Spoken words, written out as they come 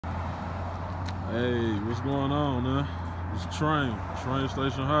Hey, what's going on, man? It's train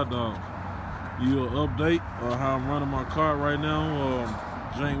station hot dogs. You an update on how I'm running my car right now,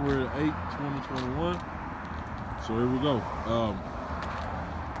 January 8th, 2021. So here we go.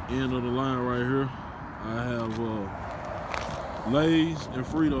 End of the line right here. I have Lay's and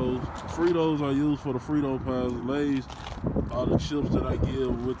Fritos. Fritos I use for the Frito pies. Lay's are the chips that I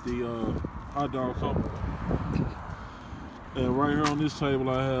give with the hot dog company. And right here on this table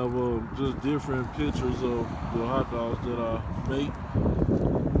I have just different pictures of the hot dogs that I make,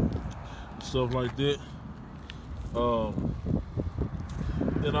 stuff like that.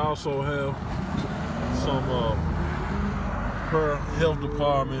 And I also have some per health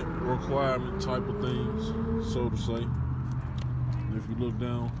department requirement type of things, so to say. And if you look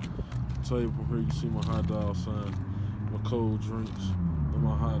down the table here, you see my hot dog sign, my cold drinks, and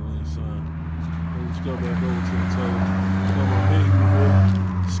my hot lane sign. Let's go back over to the table. Got my menu here,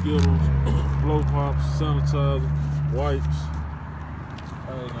 Skittles, blow pops, sanitizer, wipes.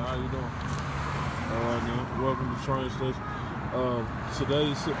 Hey, now how you doing? All right, now welcome to train station.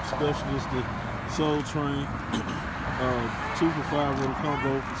 Today's special is the Soul Train 2 for $5 with a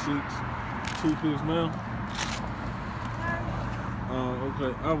combo for $6. 2 picks, ma'am.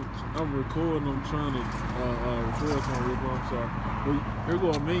 Okay, I'm recording. I'm trying to record something. I'm sorry. But here go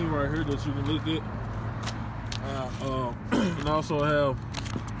a menu right here that you can look at. And I also have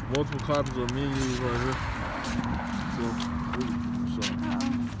multiple copies of menus right here.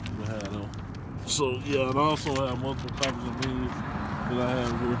 So yeah, and I also have multiple copies of menus that I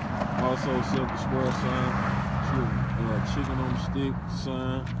have here. I also set the square sign, chicken on the stick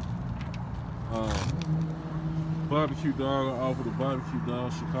sign. Barbecue dog, I offer the barbecue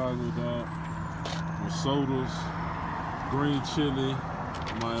dog, Chicago dog, my sodas, green chili,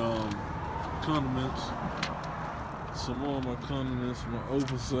 my condiments, some more of my condiments, my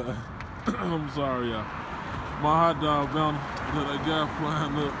oversized, I'm sorry y'all, my hot dog bounty that I got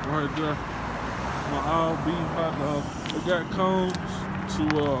flying up right there, my all beef hot dog. I got cones to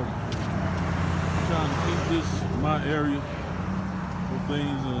trying to keep this my area for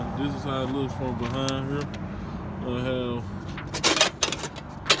things, and this is how it looks from behind here. I have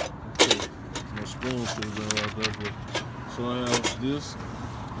my spoon sitting there right there. So I have this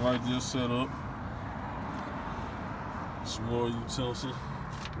like this set up. Some more utensils,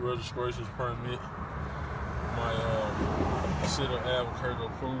 registrations permit, my city of Albuquerque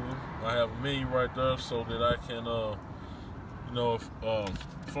approval. I have a menu right there so that I can, you know,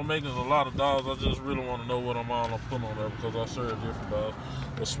 if I'm making a lot of dollars, I just really want to know what I'm putting on there because I serve different dollars.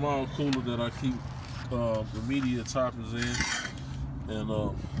 A small cooler that I keep immediate toppings in, and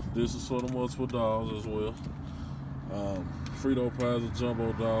this is for the multiple dogs as well. Frito pies and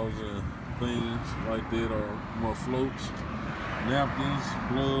jumbo dogs and things like that, or more floats, napkins,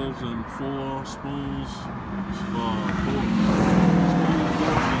 gloves, and foil, spoons, forks,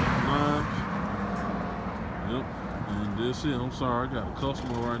 knives. Yep, and that's it. I'm sorry, I got a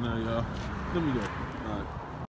customer right now, y'all. Let me go. All right.